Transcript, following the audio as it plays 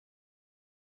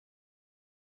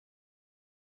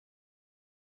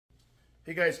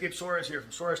Hey guys, Gabe Suarez here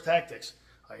from Suarez Tactics.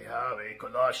 I have a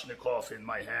Kalashnikov in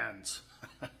my hands.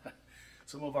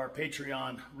 Some of our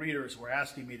Patreon readers were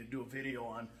asking me to do a video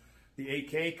on the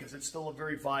AK because it's still a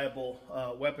very viable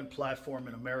weapon platform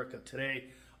in America today,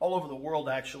 all over the world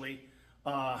actually.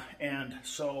 And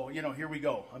so, here we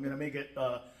go. I'm going to make it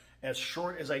as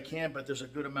short as I can, but there's a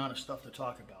good amount of stuff to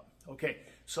talk about. Okay,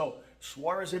 so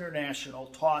Suarez International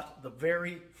taught the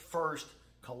very first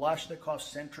Kalashnikov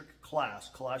centric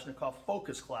class, Kalashnikov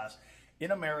focus class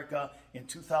in America in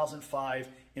 2005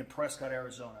 in Prescott,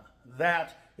 Arizona.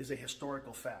 That is a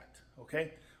historical fact,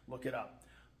 okay? Look it up.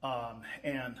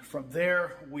 And from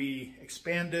there, we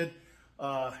expanded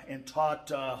and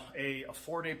taught a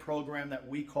 4-day program that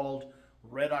we called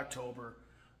Red October.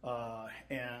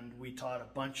 And we taught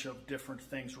a bunch of different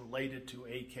things related to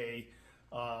AK.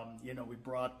 We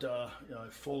brought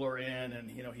Fuller in,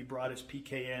 and he brought his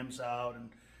PKMs out,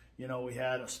 and we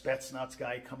had a Spetsnaz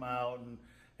guy come out and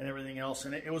everything else,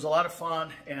 and it was a lot of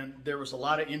fun, and there was a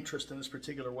lot of interest in this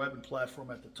particular weapon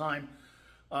platform at the time,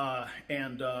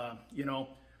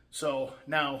 so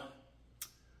now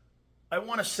I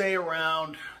want to say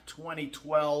around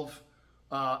 2012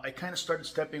 I kind of started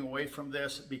stepping away from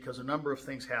this because a number of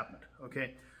things happened.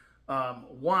 Okay,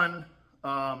 one,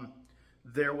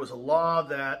 there was a law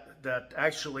that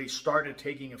actually started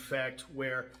taking effect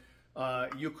where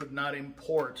you could not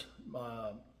import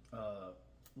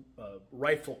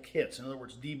rifle kits. In other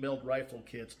words, demilled rifle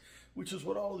kits, which is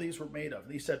what all of these were made of.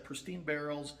 These had pristine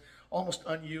barrels, almost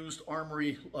unused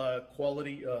armory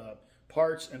quality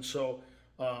parts, and so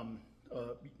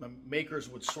makers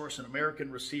would source an American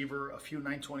receiver, a few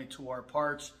 922R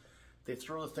parts. They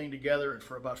throw the thing together, and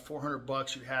for about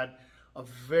 $400 you had a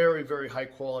very, very high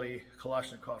quality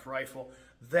Kalashnikov rifle.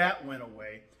 That went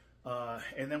away.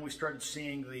 And then we started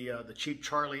seeing the cheap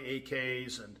Charlie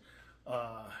AKs, and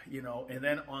and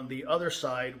then on the other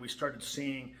side we started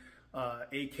seeing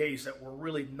AKs that were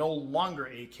really no longer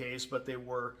AKs, but they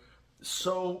were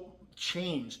so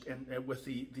changed and with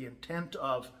the intent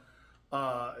of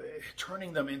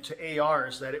turning them into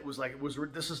ARs that it was like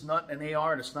this is not an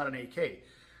AR and it's not an AK.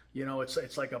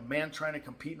 It's like a man trying to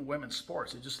compete in women's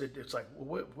sports. It's like,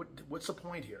 what's the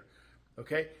point here?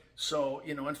 Okay, so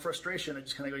in frustration, I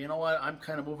just kind of go, I'm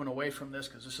kind of moving away from this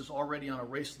because this is already on a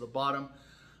race to the bottom,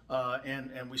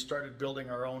 and we started building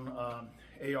our own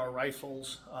AR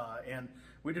rifles, and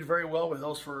we did very well with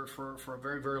those for a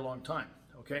very, very long time.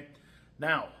 Okay,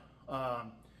 now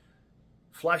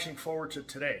flashing forward to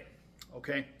today.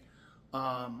 Okay,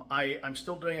 I'm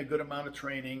still doing a good amount of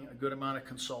training, a good amount of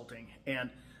consulting, and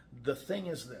the thing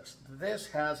is this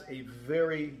has a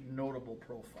very notable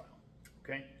profile.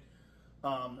 Okay.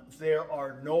 There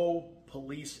are no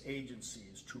police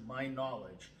agencies, to my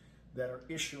knowledge, that are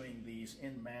issuing these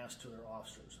en masse to their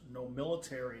officers. No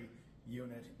military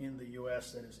unit in the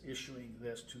U.S. that is issuing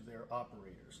this to their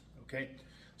operators. Okay,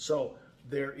 so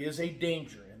there is a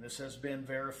danger, and this has been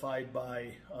verified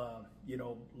by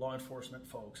law enforcement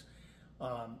folks.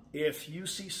 If you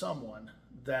see someone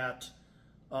that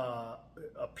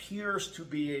appears to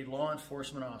be a law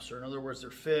enforcement officer, in other words,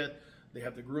 they're fit, they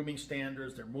have the grooming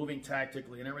standards, they're moving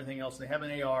tactically and everything else, they have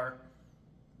an AR,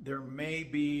 there may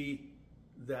be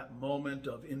that moment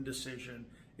of indecision.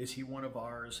 Is he one of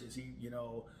ours? Is he,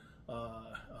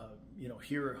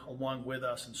 here along with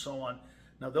us, and so on.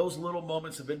 Now, those little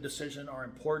moments of indecision are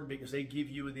important because they give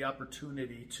you the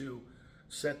opportunity to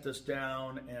set this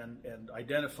down and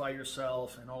identify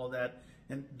yourself and all of that.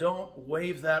 And don't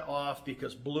wave that off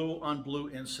because blue on blue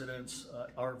incidents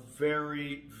are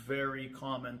very, very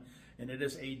common. And it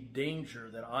is a danger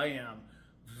that I am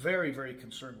very, very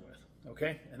concerned with,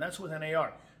 okay? And that's with an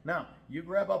AR. Now, you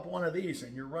grab up one of these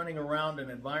and you're running around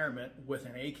an environment with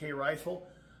an AK rifle,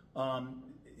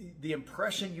 the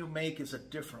impression you make is a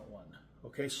different one,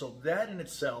 okay? So that in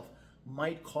itself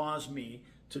might cause me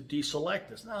to deselect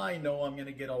this. Now, I know I'm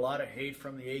gonna get a lot of hate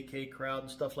from the AK crowd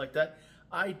and stuff like that.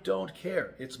 I don't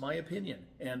care, it's my opinion.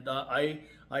 And I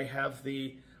have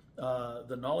the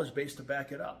knowledge base to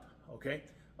back it up, okay?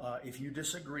 If you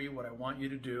disagree, what I want you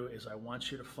to do is I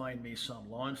want you to find me some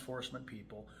law enforcement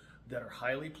people that are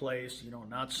highly placed,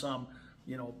 not some,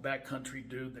 backcountry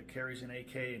dude that carries an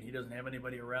AK and he doesn't have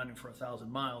anybody around him for 1,000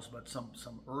 miles, but some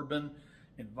urban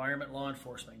environment law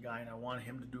enforcement guy, and I want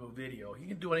him to do a video. He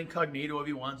can do it incognito if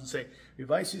he wants and say,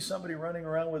 if I see somebody running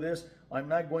around with this, I'm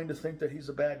not going to think that he's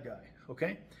a bad guy,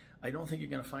 okay? I don't think you're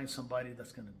going to find somebody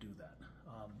that's going to do that.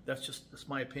 That's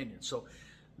my opinion. So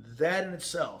that in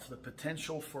itself, the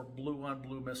potential for blue on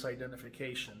blue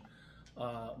misidentification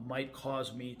might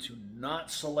cause me to not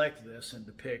select this and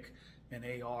to pick an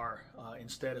AR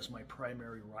instead as my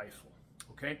primary rifle,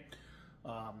 okay?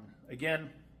 Again,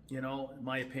 you know,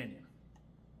 my opinion.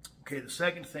 Okay, the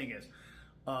second thing is,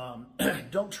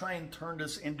 don't try and turn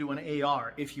this into an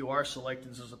AR if you are selecting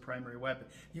this as a primary weapon.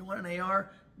 You want an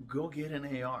AR? Go get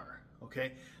an AR,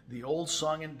 okay? The old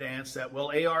song and dance that,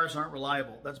 well, ARs aren't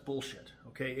reliable, that's bullshit,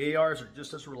 okay? ARs are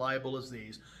just as reliable as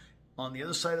these. On the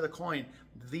other side of the coin,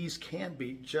 these can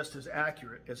be just as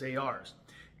accurate as ARs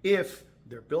if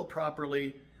they're built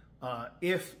properly,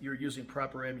 if you're using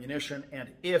proper ammunition, and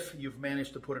if you've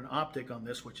managed to put an optic on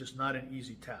this, which is not an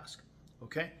easy task,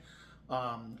 okay?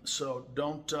 So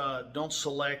don't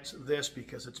select this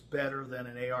because it's better than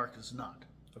an AR, because it's not,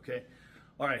 okay?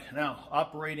 All right, now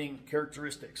operating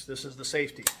characteristics. This is the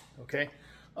safety, okay?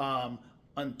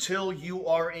 Until you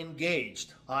are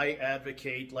engaged, I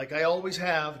advocate, like I always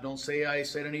have, don't say I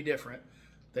said any different,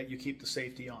 that you keep the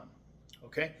safety on,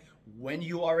 okay? When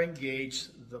you are engaged,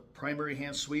 the primary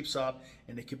hand sweeps up,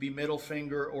 and it could be middle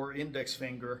finger or index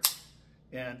finger,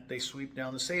 and they sweep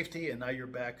down the safety, and now you're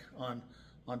back on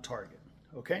target,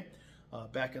 okay?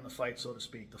 Back in the fight, so to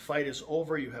speak. The fight is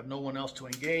over, you have no one else to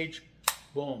engage,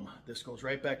 boom, this goes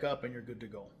right back up and you're good to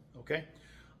go, okay?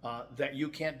 That you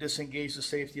can't disengage the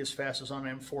safety as fast as on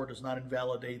M4 does not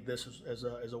invalidate this as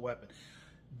a weapon.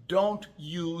 Don't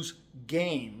use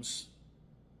games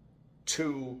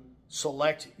to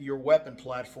select your weapon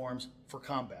platforms for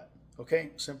combat,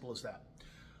 okay? Simple as that.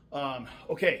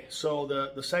 Okay,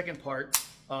 so the second part,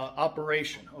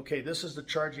 operation. Okay, this is the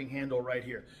charging handle right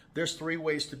here. There's 3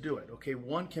 ways to do it, okay?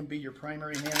 1 can be your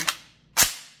primary hand,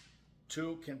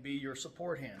 2 can be your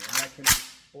support hand, and that can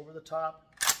be over the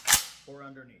top or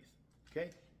underneath, okay?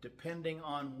 Depending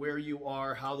on where you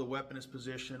are, how the weapon is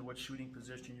positioned, what shooting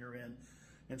position you're in,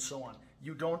 and so on.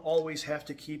 You don't always have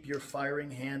to keep your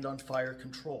firing hand on fire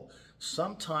control.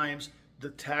 Sometimes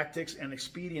the tactics and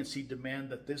expediency demand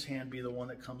that this hand be the one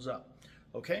that comes up,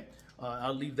 okay?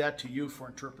 I'll leave that to you for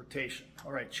interpretation.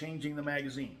 All right, changing the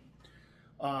magazine.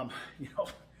 Let's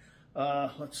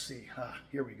see,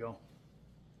 here we go.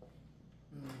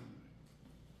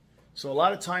 So a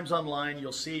lot of times online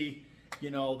you'll see, you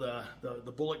know,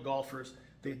 the bullet golfers,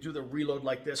 they do the reload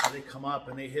like this, and they come up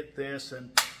and they hit this,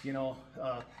 and you know,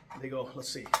 they go, let's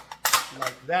see,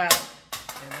 like that,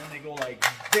 and then they go like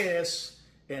this,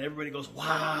 and everybody goes,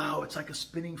 wow, it's like a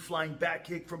spinning flying back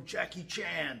kick from Jackie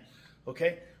Chan,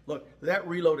 okay? Look, that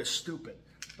reload is stupid,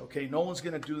 okay? No one's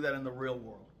gonna do that in the real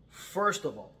world. First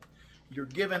of all, you're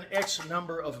given X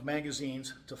number of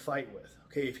magazines to fight with.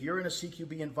 Okay, if you're in a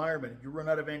CQB environment, you run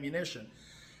out of ammunition,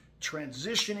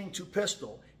 transitioning to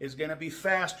pistol is going to be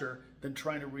faster than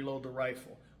trying to reload the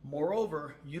rifle.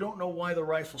 Moreover, you don't know why the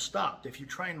rifle stopped. If you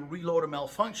try and reload a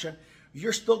malfunction,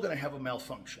 you're still going to have a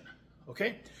malfunction.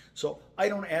 Okay, so I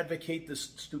don't advocate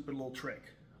this stupid little trick.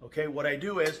 Okay, what I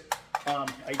do is I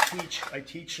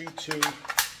teach you to,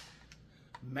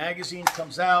 magazine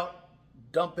comes out,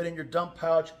 dump it in your dump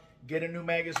pouch, get a new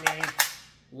magazine,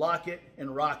 lock it,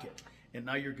 and rock it. And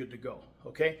now you're good to go,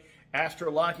 okay? After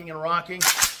locking and rocking,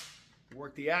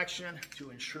 work the action to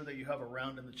ensure that you have a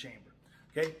round in the chamber,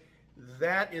 okay?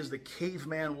 That is the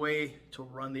caveman way to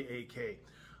run the AK.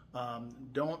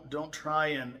 Don't try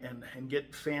and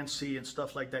get fancy and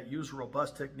stuff like that. Use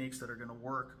robust techniques that are gonna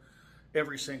work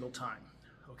every single time,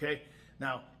 okay?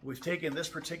 Now, we've taken this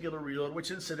particular reload,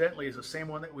 which incidentally is the same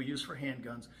one that we use for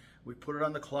handguns. We put it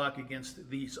on the clock against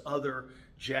these other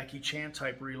Jackie Chan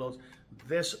type reloads.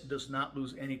 This does not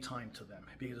lose any time to them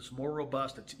because it's more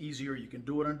robust, it's easier, you can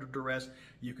do it under duress,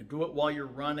 you can do it while you're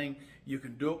running, you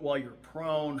can do it while you're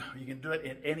prone, you can do it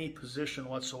in any position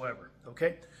whatsoever,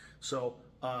 okay? So,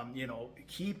 you know,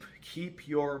 keep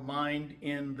your mind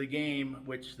in the game,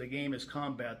 which the game is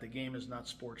combat, the game is not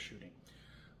sports shooting,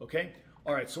 okay?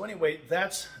 All right, so anyway,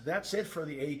 that's it for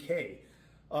the AK.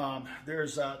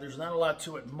 There's not a lot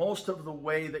to it. Most of the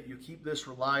way that you keep this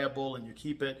reliable and you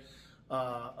keep it,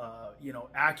 you know,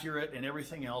 accurate and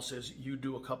everything else is you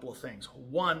do a couple of things.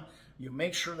 One, you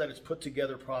make sure that it's put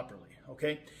together properly.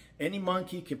 Okay, any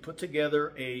monkey can put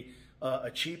together a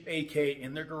cheap AK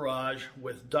in their garage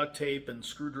with duct tape and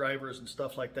screwdrivers and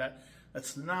stuff like that.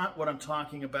 That's not what I'm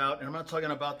talking about, and I'm not talking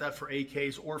about that for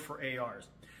AKs or for ARs.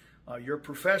 You're a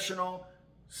professional.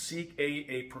 Seek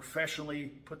a professionally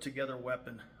put together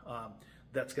weapon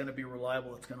that's going to be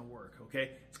reliable, that's going to work,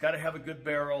 okay? It's got to have a good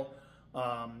barrel,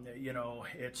 you know,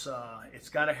 it's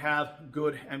got to have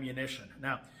good ammunition.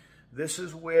 Now, this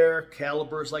is where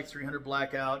calibers like 300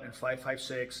 Blackout and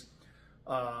 5.56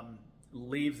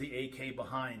 leave the AK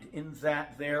behind, in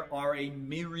that there are a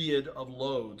myriad of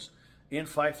loads in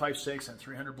 5.56 and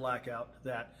 300 Blackout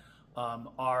that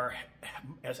are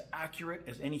as accurate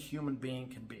as any human being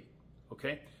can be.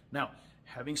 Okay, Now,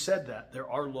 having said that, there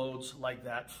are loads like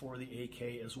that for the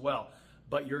AK as well,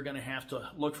 but you're going to have to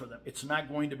look for them. It's not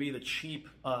going to be the cheap,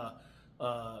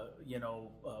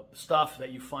 stuff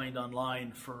that you find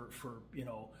online for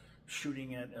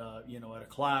shooting at, at a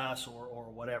class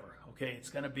or whatever. Okay, it's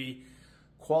going to be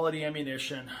quality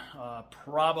ammunition,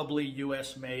 probably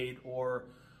U.S. made or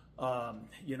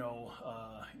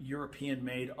European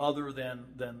made, other than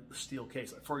the steel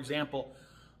case. For example,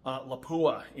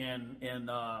 Lapua in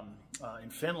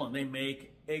Finland, they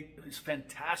make this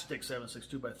fantastic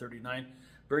 7.62 by 39,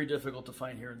 very difficult to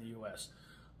find here in the U.S.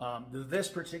 This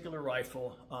particular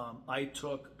rifle, I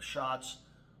took shots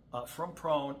from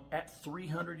prone at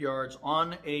 300 yards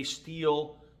on a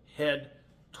steel head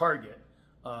target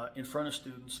in front of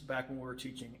students back when we were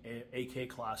teaching AK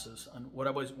classes. And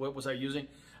what was I using?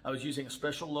 I was using a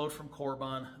special load from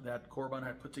Korban that Korban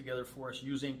had put together for us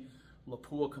using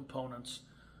Lapua components.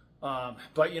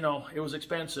 But it was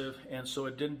expensive, and so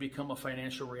it didn't become a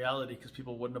financial reality because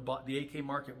people wouldn't have bought, the AK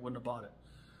market wouldn't have bought it.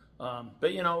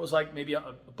 But it was like maybe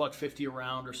 $1.50 a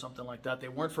round or something like that. They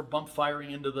weren't for bump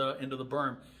firing into the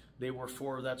berm. They were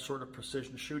for that sort of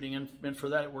precision shooting, and for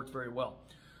that it worked very well.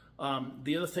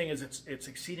 The other thing is it's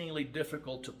exceedingly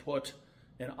difficult to put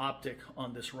an optic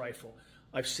on this rifle.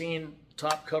 I've seen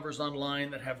top covers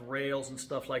online that have rails and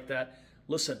stuff like that.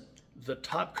 Listen, the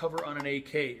top cover on an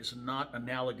AK is not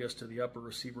analogous to the upper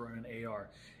receiver on an AR.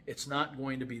 It's not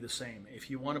going to be the same. If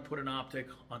you want to put an optic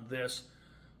on this,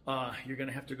 you're going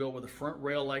to have to go with a front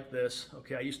rail like this.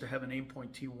 Okay, I used to have an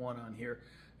Aimpoint T1 on here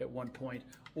at one point,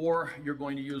 or you're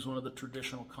going to use one of the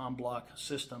traditional comm block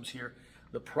systems here.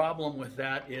 The problem with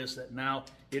that is that now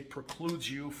it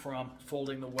precludes you from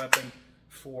folding the weapon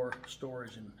for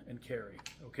storage and carry.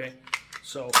 Okay,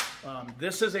 so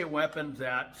this is a weapon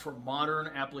that for modern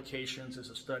applications is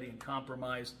a study in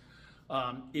compromise.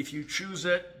 If you choose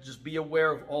it, just be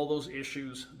aware of all those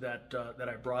issues that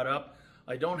I brought up.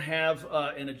 I don't have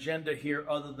an agenda here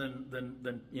other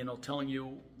than telling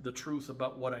you the truth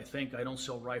about what I think. I don't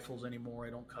sell rifles anymore. I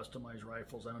don't customize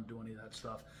rifles. I don't do any of that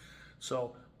stuff.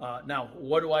 So now,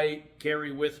 what do I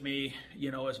carry with me,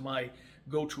 as my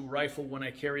go-to rifle when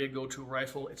I carry a go-to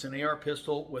rifle? It's an AR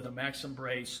pistol with a Maxim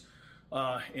brace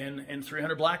and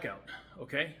 300 blackout.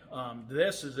 Okay,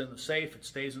 this is in the safe. It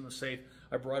stays in the safe.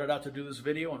 I brought it out to do this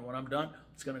video, and when I'm done,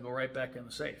 it's going to go right back in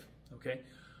the safe. Okay.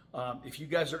 If you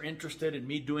guys are interested in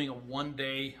me doing a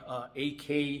one-day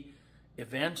AK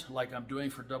event like I'm doing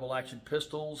for double action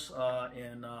pistols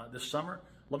in this summer,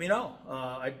 let me know.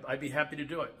 I'd be happy to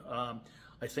do it.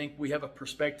 I think we have a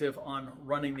perspective on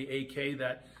running the AK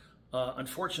that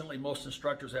unfortunately most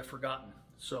instructors have forgotten.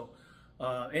 So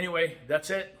anyway, that's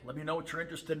it. Let me know what you're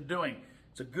interested in doing.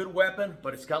 It's a good weapon,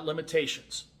 but it's got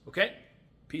limitations. Okay?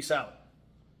 Peace out.